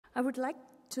I would like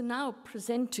to now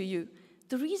present to you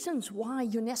the reasons why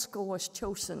UNESCO was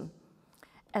chosen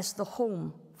as the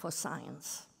home for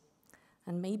science.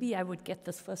 And maybe I would get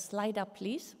this first slide up,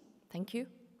 please. Thank you.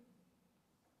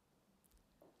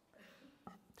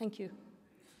 Thank you.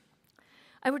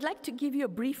 I would like to give you a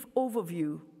brief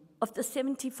overview of the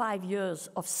 75 years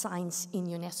of science in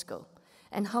UNESCO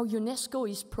and how UNESCO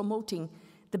is promoting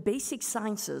the basic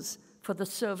sciences for the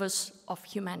service of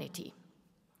humanity.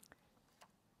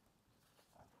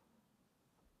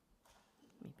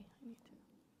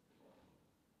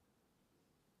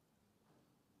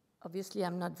 Obviously,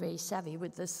 I'm not very savvy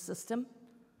with this system.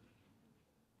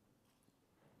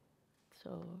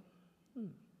 So,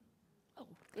 oh,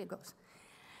 there it goes.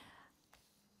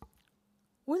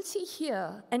 We'll see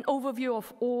here an overview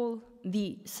of all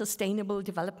the Sustainable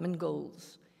Development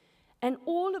Goals. And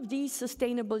all of these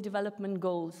Sustainable Development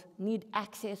Goals need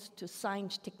access to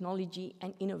science, technology,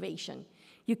 and innovation.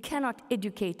 You cannot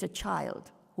educate a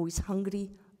child who is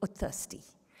hungry or thirsty.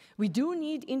 We do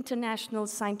need international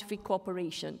scientific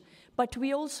cooperation, but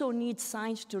we also need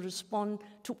science to respond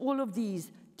to all of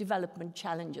these development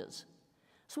challenges.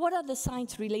 So what are the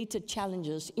science-related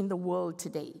challenges in the world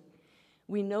today?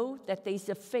 We know that there is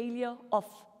a failure of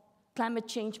climate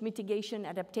change mitigation,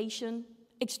 adaptation,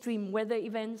 extreme weather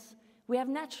events. We have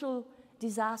natural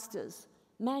disasters,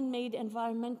 man-made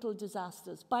environmental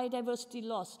disasters, biodiversity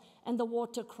loss, and the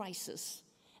water crisis.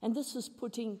 And this is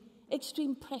putting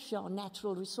extreme pressure on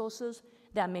natural resources.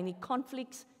 There are many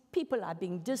conflicts, people are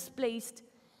being displaced,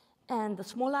 and the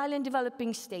small island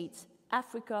developing states,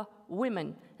 Africa,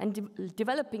 women, and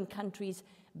developing countries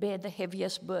bear the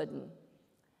heaviest burden.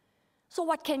 So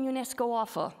what can UNESCO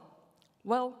offer?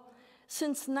 Well,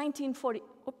 since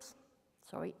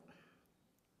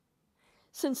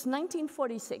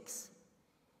 1946,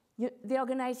 the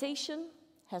organization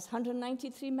has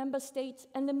 193 member states,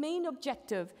 and the main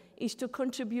objective is to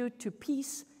contribute to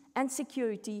peace and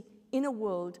security in a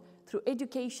world through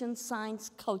education,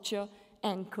 science, culture,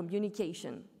 and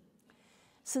communication.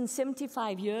 Since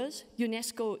 75 years,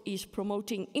 UNESCO is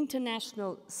promoting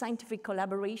international scientific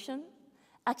collaboration,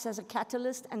 acts as a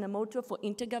catalyst and a motor for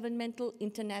intergovernmental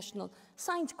international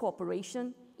science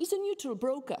cooperation, is a neutral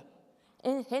broker.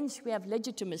 And hence, we have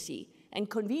legitimacy and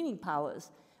convening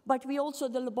powers, but we also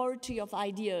the laboratory of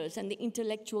ideas and the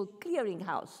intellectual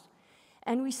clearinghouse.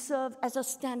 And we serve as a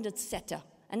standard setter.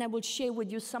 And I will share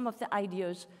with you some of the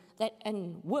ideas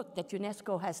and work that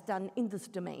UNESCO has done in this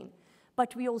domain.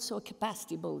 But we also a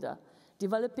capacity builder,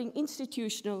 developing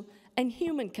institutional and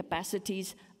human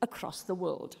capacities across the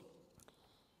world.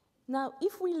 Now,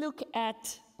 if we look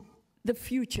at the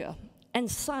future and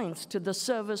science to the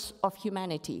service of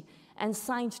humanity and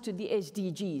science to the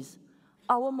SDGs,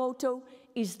 our motto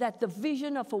is that the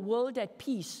vision of a world at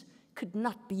peace could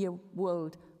not be a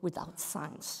world without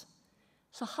science.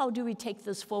 So how do we take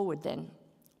this forward then?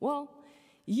 Well,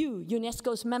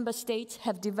 UNESCO's member states,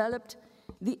 have developed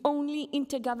the only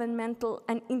intergovernmental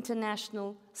and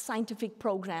international scientific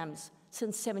programs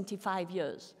since 75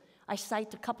 years. I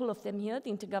cite a couple of them here: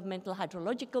 the Intergovernmental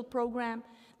Hydrological Program,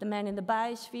 the Man in the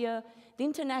Biosphere, the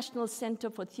International Center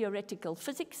for Theoretical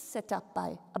Physics, set up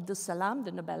by Abdus Salam,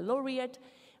 the Nobel laureate.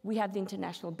 We have the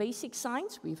International Basic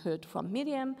Science, we've heard from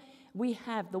Miriam. We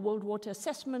have the World Water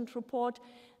Assessment Report,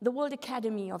 the World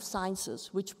Academy of Sciences,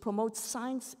 which promotes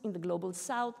science in the Global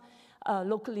South,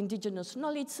 local indigenous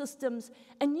knowledge systems,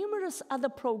 and numerous other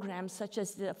programs, such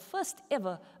as the first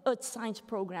ever Earth Science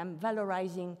program,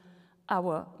 valorizing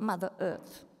our Mother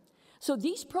Earth. So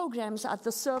these programs are at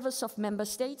the service of member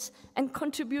states and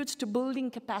contributes to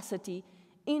building capacity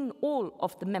in all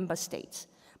of the member states.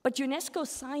 But UNESCO's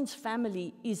science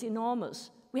family is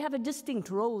enormous. We have a distinct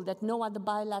role that no other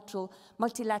bilateral,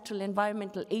 multilateral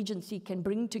environmental agency can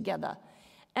bring together.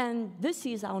 And this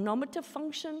is our normative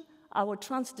function, our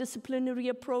transdisciplinary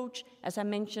approach, as I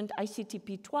mentioned,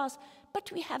 ICTP twice,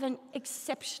 but we have an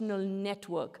exceptional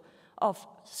network of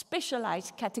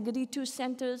specialized Category 2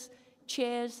 centers,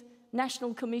 chairs,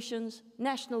 national commissions,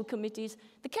 national committees,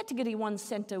 the Category 1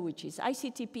 center, which is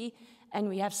ICTP, and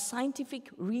we have scientific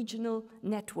regional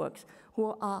networks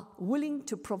who are willing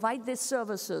to provide their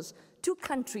services to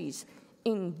countries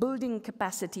in building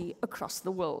capacity across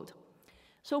the world.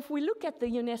 So if we look at the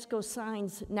UNESCO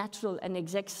science, natural and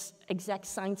exact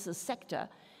sciences sector,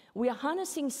 we are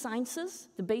harnessing sciences,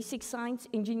 the basic science,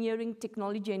 engineering,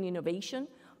 technology, and innovation,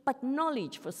 but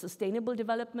knowledge for sustainable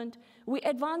development. We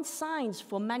advance science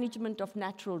for management of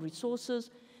natural resources,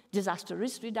 disaster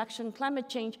risk reduction, climate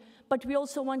change, but we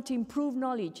also want to improve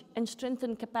knowledge and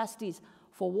strengthen capacities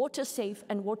for water-safe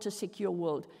and water-secure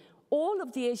world. All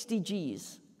of the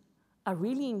SDGs are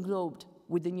really englobed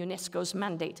within UNESCO's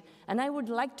mandate. And I would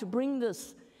like to bring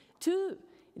this to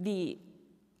the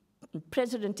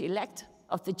President-elect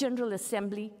of the General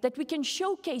Assembly, that we can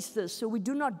showcase this so we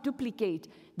do not duplicate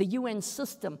the UN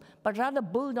system, but rather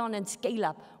build on and scale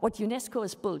up what UNESCO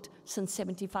has built since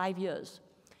 75 years.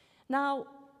 Now,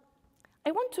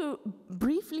 I want to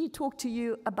briefly talk to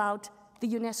you about the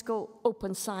UNESCO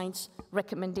Open Science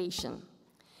recommendation.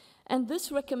 And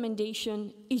this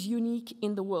recommendation is unique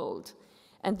in the world.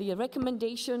 And the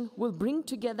recommendation will bring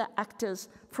together actors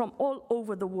from all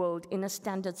over the world in a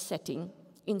standard setting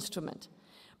instrument.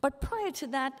 But prior to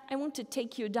that, I want to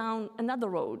take you down another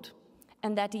road,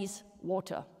 and that is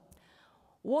water.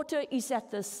 Water is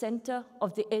at the center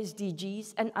of the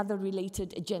SDGs and other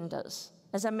related agendas.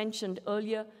 As I mentioned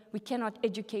earlier, we cannot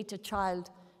educate a child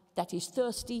that is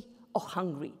thirsty or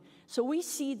hungry. So we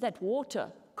see that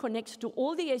water connects to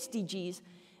all the SDGs,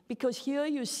 because here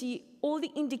you see all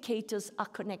the indicators are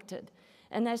connected.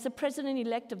 And as the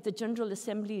President-elect of the General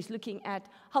Assembly is looking at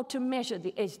how to measure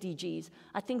the SDGs,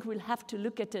 I think we'll have to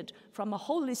look at it from a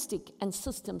holistic and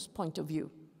systems point of view.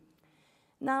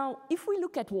 Now, if we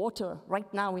look at water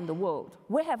right now in the world,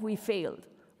 where have we failed?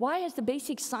 Why has the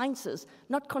basic sciences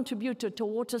not contributed to a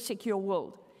water-secure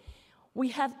world? We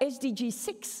have SDG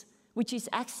 6, which is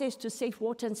access to safe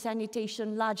water and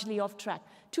sanitation, largely off track.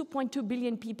 2.2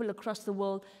 billion people across the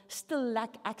world still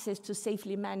lack access to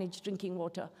safely managed drinking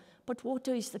water. But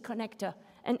water is the connector,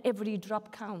 and every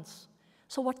drop counts.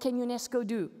 So what can UNESCO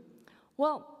do?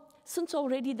 Well, since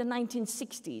already the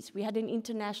 1960s, we had an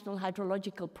international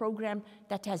hydrological program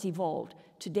that has evolved.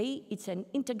 Today, it's an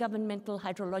intergovernmental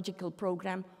hydrological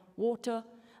program, Water,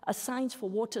 a Science for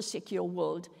Water Secure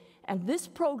World. And this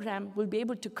program will be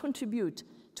able to contribute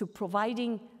to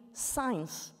providing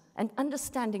science and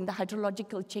understanding the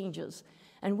hydrological changes.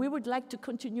 And we would like to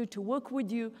continue to work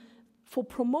with you for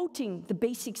promoting the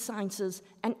basic sciences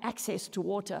and access to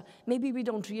water. Maybe we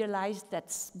don't realize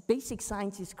that basic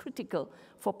science is critical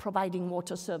for providing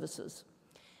water services.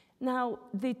 Now,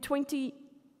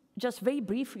 just very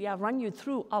briefly, I'll run you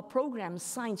through our program,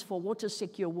 Science for Water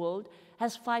Secure World,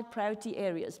 has 5 priority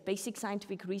areas: basic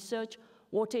scientific research,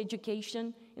 water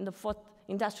education in the 4th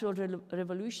Industrial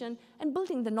Revolution, and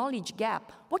building the knowledge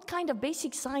gap. What kind of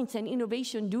basic science and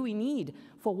innovation do we need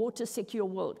for water secure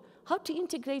world? How to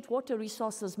integrate water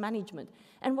resources management,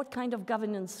 and what kind of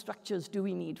governance structures do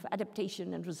we need for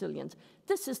adaptation and resilience?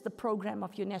 This is the program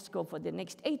of UNESCO for the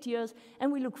next 8 years, and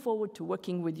we look forward to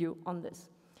working with you on this.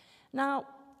 Now,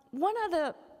 one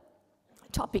other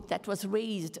topic that was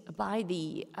raised by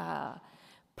the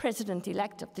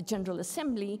President-elect of the General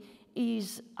Assembly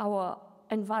is our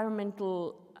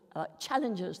environmental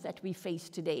challenges that we face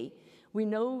today. We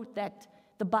know that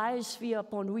the biosphere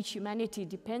upon which humanity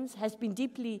depends has been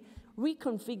deeply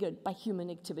reconfigured by human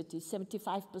activities.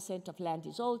 75% of land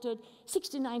is altered,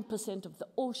 69% of the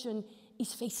ocean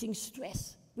is facing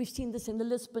stress. We've seen this in the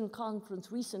Lisbon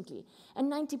conference recently.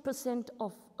 And 90%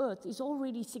 of Earth is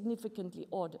already significantly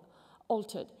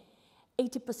altered.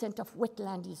 80% of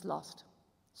wetland is lost.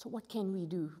 So what can we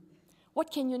do? What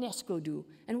can UNESCO do?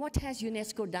 And what has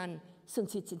UNESCO done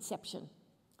since its inception?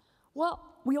 Well,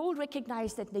 we all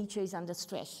recognize that nature is under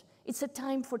stress. It's a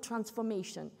time for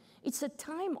transformation. It's a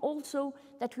time also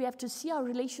that we have to see our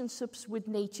relationships with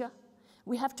nature.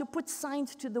 We have to put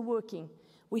science to the working.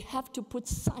 We have to put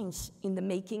science in the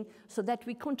making so that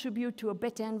we contribute to a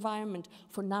better environment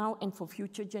for now and for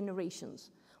future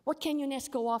generations. What can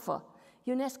UNESCO offer?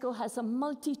 UNESCO has a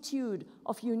multitude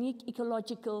of unique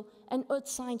ecological and earth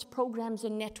science programs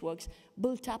and networks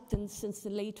built up since the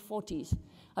late 40s.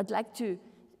 I'd like to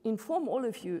inform all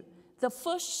of you, the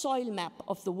first soil map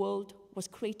of the world was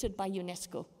created by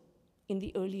UNESCO in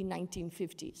the early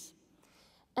 1950s.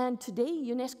 And today,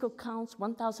 UNESCO counts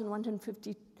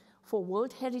 1,154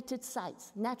 World Heritage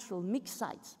sites, natural mixed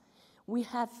sites. We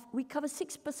cover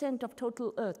 6% of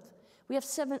total Earth. We have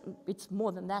 7, it's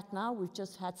more than that now, we've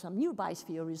just had some new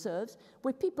biosphere reserves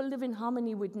where people live in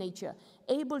harmony with nature,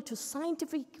 able to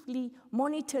scientifically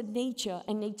monitor nature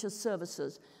and nature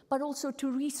services, but also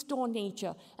to restore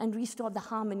nature and restore the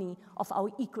harmony of our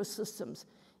ecosystems.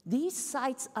 These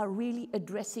sites are really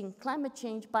addressing climate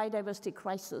change, biodiversity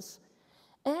crisis,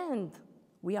 and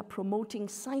we are promoting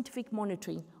scientific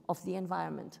monitoring of the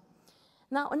environment.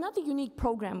 Now, another unique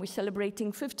program we're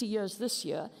celebrating 50 years this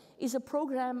year is a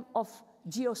program of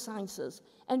geosciences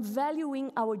and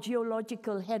valuing our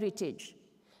geological heritage.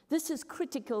 This is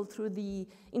critical through the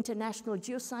International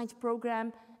Geoscience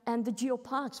Program and the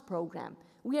Geoparks Program.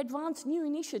 We advance new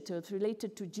initiatives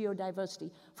related to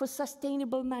geodiversity for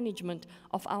sustainable management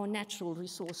of our natural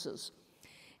resources.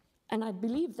 And I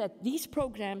believe that these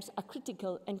programs are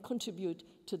critical and contribute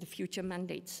to the future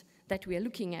mandates that we are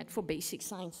looking at for basic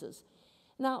sciences.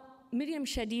 Now, Miriam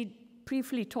Shadid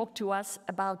briefly talked to us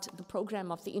about the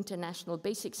program of the International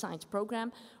Basic Science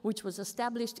Program, which was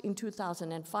established in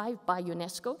 2005 by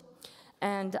UNESCO.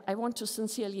 And I want to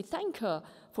sincerely thank her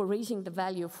for raising the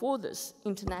value for this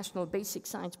International Basic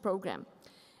Science Program.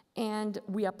 And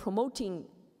we are promoting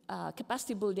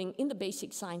capacity building in the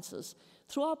basic sciences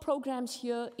through our programs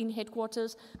here in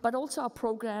headquarters, but also our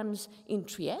programs in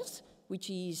Trieste, which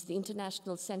is the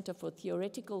International Center for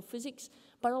Theoretical Physics,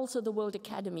 but also the World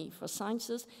Academy for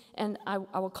Sciences. And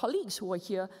our colleagues who are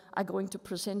here are going to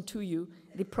present to you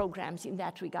the programs in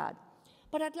that regard.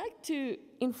 But I'd like to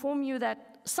inform you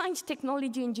that science,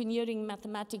 technology, engineering,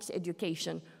 mathematics,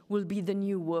 education will be the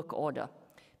new work order.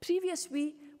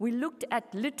 Previously, we looked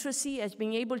at literacy as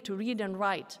being able to read and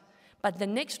write, but the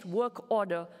next work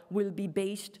order will be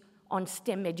based on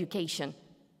STEM education.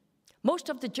 Most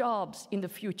of the jobs in the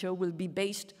future will be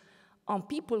based on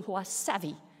people who are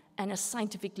savvy and a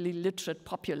scientifically literate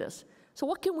populace. So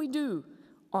what can we do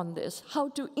on this? How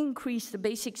to increase the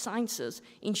basic sciences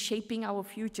in shaping our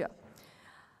future?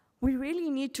 We really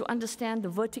need to understand the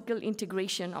vertical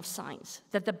integration of science,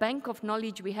 that the bank of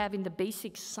knowledge we have in the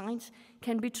basic science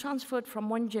can be transferred from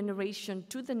one generation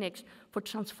to the next for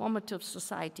transformative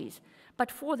societies.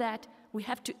 But for that, we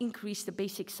have to increase the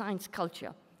basic science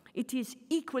culture. It is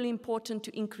equally important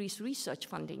to increase research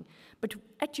funding. But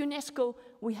at UNESCO,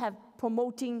 we have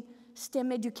promoting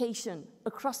STEM education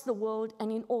across the world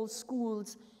and in all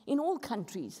schools, in all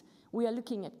countries. We are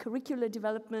looking at curricular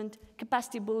development,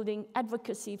 capacity building,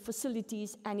 advocacy,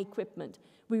 facilities, and equipment.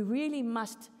 We really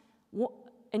must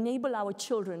enable our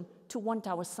children to want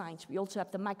our science. We also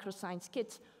have the microscience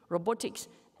kits, robotics,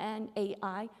 and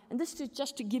AI. And this is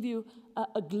just to give you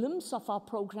a glimpse of our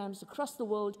programs across the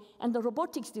world and the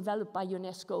robotics developed by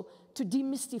UNESCO to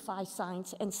demystify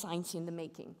science and science in the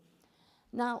making.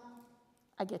 Now,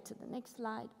 I get to the next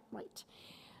slide, right.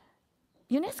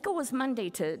 UNESCO was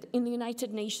mandated in the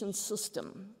United Nations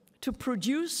system to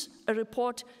produce a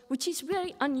report which is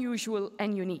very unusual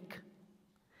and unique.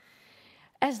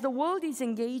 As the world is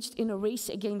engaged in a race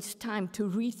against time to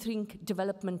rethink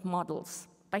development models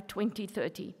by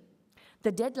 2030,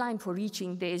 the deadline for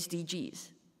reaching the SDGs,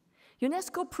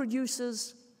 UNESCO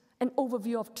produces an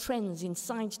overview of trends in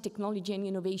science, technology, and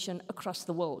innovation across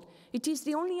the world. It is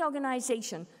the only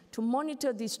organization to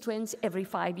monitor these trends every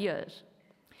 5 years.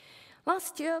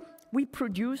 Last year, we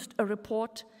produced a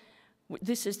report.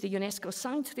 This is the UNESCO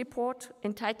Science Report,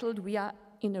 entitled "We Are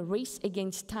in a Race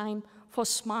Against Time for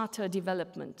Smarter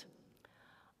Development."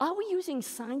 Are we using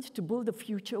science to build the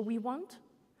future we want?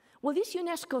 Well, this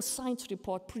UNESCO Science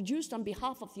Report, produced on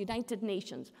behalf of the United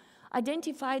Nations,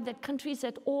 identified that countries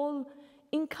at all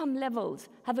income levels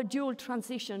have a dual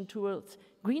transition towards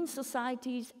green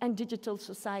societies and digital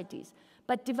societies.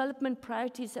 But development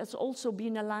priorities has also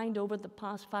been aligned over the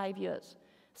past 5 years.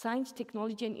 Science,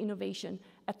 technology, and innovation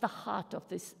at the heart of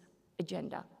this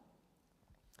agenda.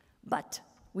 But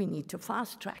we need to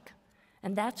fast track,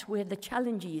 and that's where the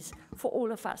challenge is for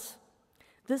all of us.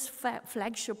 This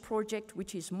flagship project,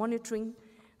 which is monitoring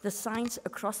the science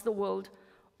across the world,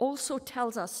 also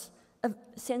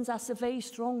sends us a very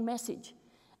strong message,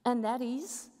 and that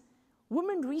is,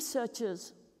 women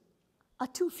researchers are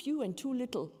too few and too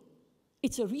little.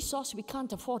 It's a resource we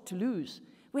can't afford to lose.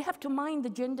 We have to mind the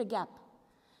gender gap.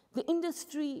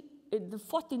 The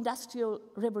fourth industrial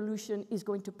revolution is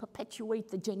going to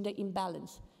perpetuate the gender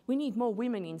imbalance. We need more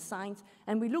women in science,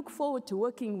 and we look forward to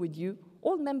working with you,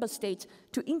 all member states,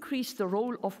 to increase the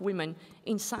role of women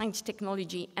in science,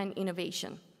 technology, and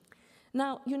innovation.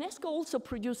 Now, UNESCO also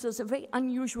produces a very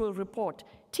unusual report,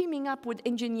 teaming up with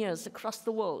engineers across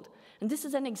the world. And this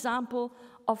is an example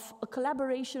of a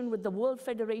collaboration with the World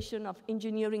Federation of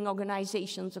Engineering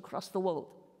Organizations across the world.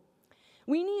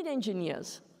 We need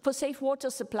engineers for safe water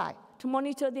supply, to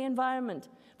monitor the environment,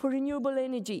 for renewable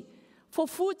energy, for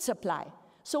food supply.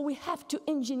 So we have to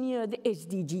engineer the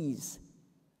SDGs,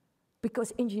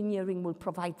 because engineering will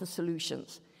provide the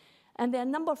solutions. And there are a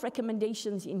number of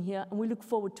recommendations in here, and we look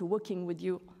forward to working with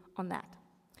you on that.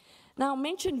 Now, I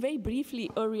mentioned very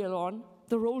briefly earlier on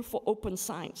the role for open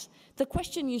science. The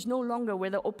question is no longer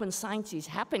whether open science is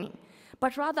happening,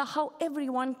 but rather how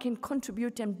everyone can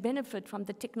contribute and benefit from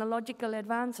the technological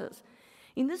advances.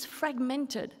 In this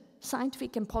fragmented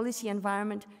scientific and policy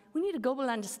environment, we need a global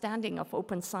understanding of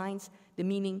open science, the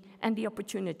meaning, and the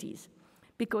opportunities,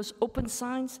 because open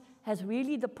science has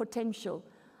really the potential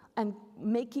and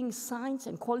making science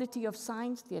and quality of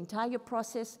science, the entire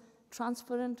process,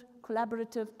 transparent,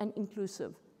 collaborative, and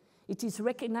inclusive. It is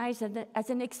recognized as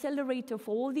an accelerator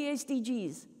for all the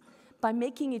SDGs, By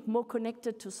making it more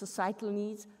connected to societal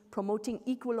needs, promoting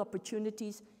equal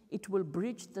opportunities, it will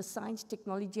bridge the science,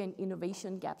 technology, and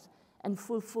innovation gaps and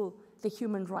fulfill the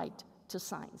human right to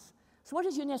science. So what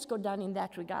has UNESCO done in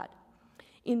that regard?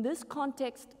 In this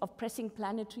context of pressing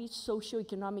planetary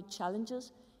socio-economic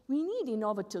challenges, we need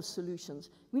innovative solutions.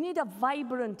 We need a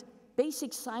vibrant,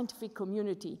 basic scientific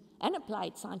community and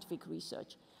applied scientific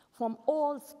research from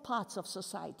all parts of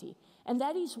society. And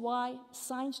that is why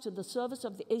science to the service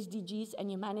of the SDGs and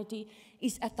humanity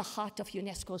is at the heart of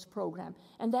UNESCO's program.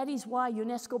 And that is why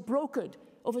UNESCO brokered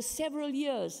over several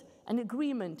years an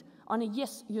agreement on a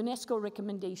UNESCO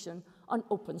recommendation on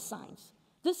open science.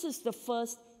 This is the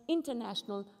first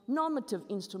international normative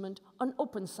instrument on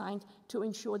open science to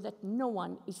ensure that no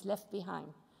one is left behind.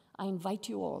 I invite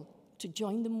you all to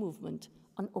join the movement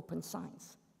on open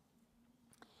science.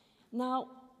 Now,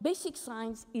 basic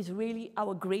science is really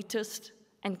our greatest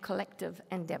and collective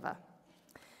endeavor.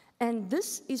 And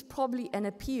this is probably an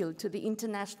appeal to the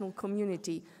international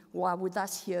community who are with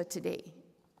us here today.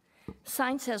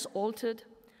 Science has altered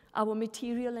our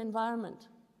material environment,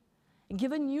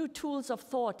 given new tools of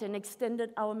thought and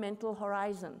extended our mental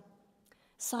horizon.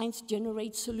 Science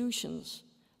generates solutions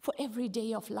for every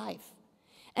day of life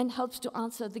and helps to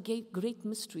answer the great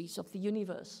mysteries of the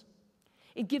universe.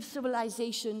 It gives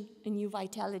civilization a new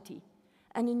vitality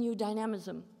and a new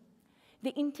dynamism.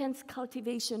 The intense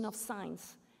cultivation of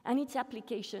science and its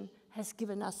application has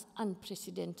given us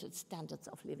unprecedented standards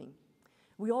of living.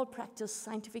 We all practice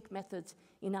scientific methods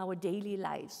in our daily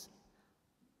lives,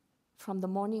 from the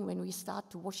morning when we start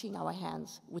to washing our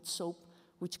hands with soap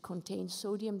which contains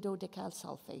sodium dodecyl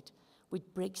sulfate, which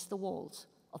breaks the walls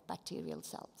of bacterial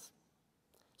cells.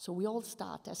 So we all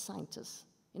start as scientists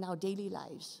in our daily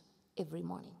lives every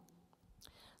morning.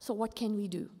 So what can we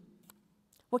do?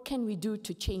 What can we do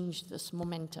to change this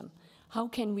momentum? How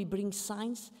can we bring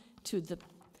science to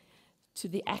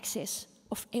the access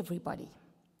of everybody?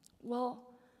 Well,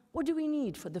 what do we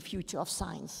need for the future of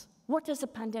science? What has the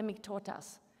pandemic taught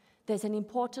us? There's an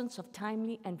importance of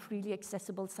timely and freely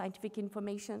accessible scientific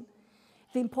information,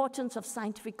 the importance of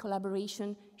scientific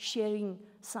collaboration, sharing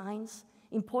science,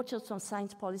 importance of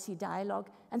science policy dialogue,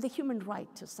 and the human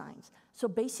right to science. So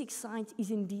basic science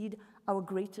is indeed our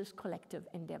greatest collective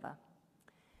endeavor.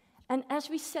 And as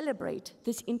we celebrate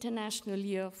this International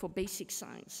Year for Basic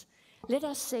Science, let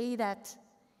us say that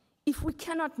if we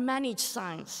cannot manage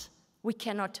science, we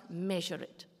cannot measure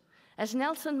it. As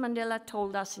Nelson Mandela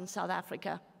told us in South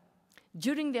Africa,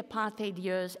 during the apartheid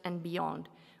years and beyond,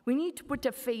 we need to put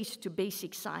a face to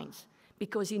basic science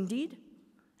because indeed,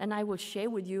 and I will share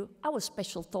with you our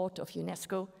special thought of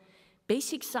UNESCO,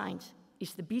 basic science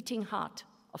is the beating heart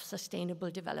of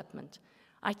sustainable development.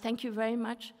 I thank you very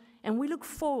much, and we look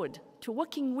forward to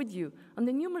working with you on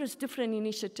the numerous different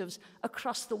initiatives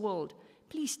across the world.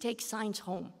 Please take science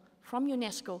home from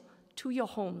UNESCO to your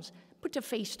homes. Put a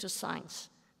face to science,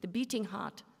 the beating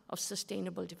heart of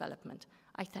sustainable development.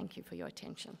 I thank you for your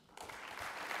attention.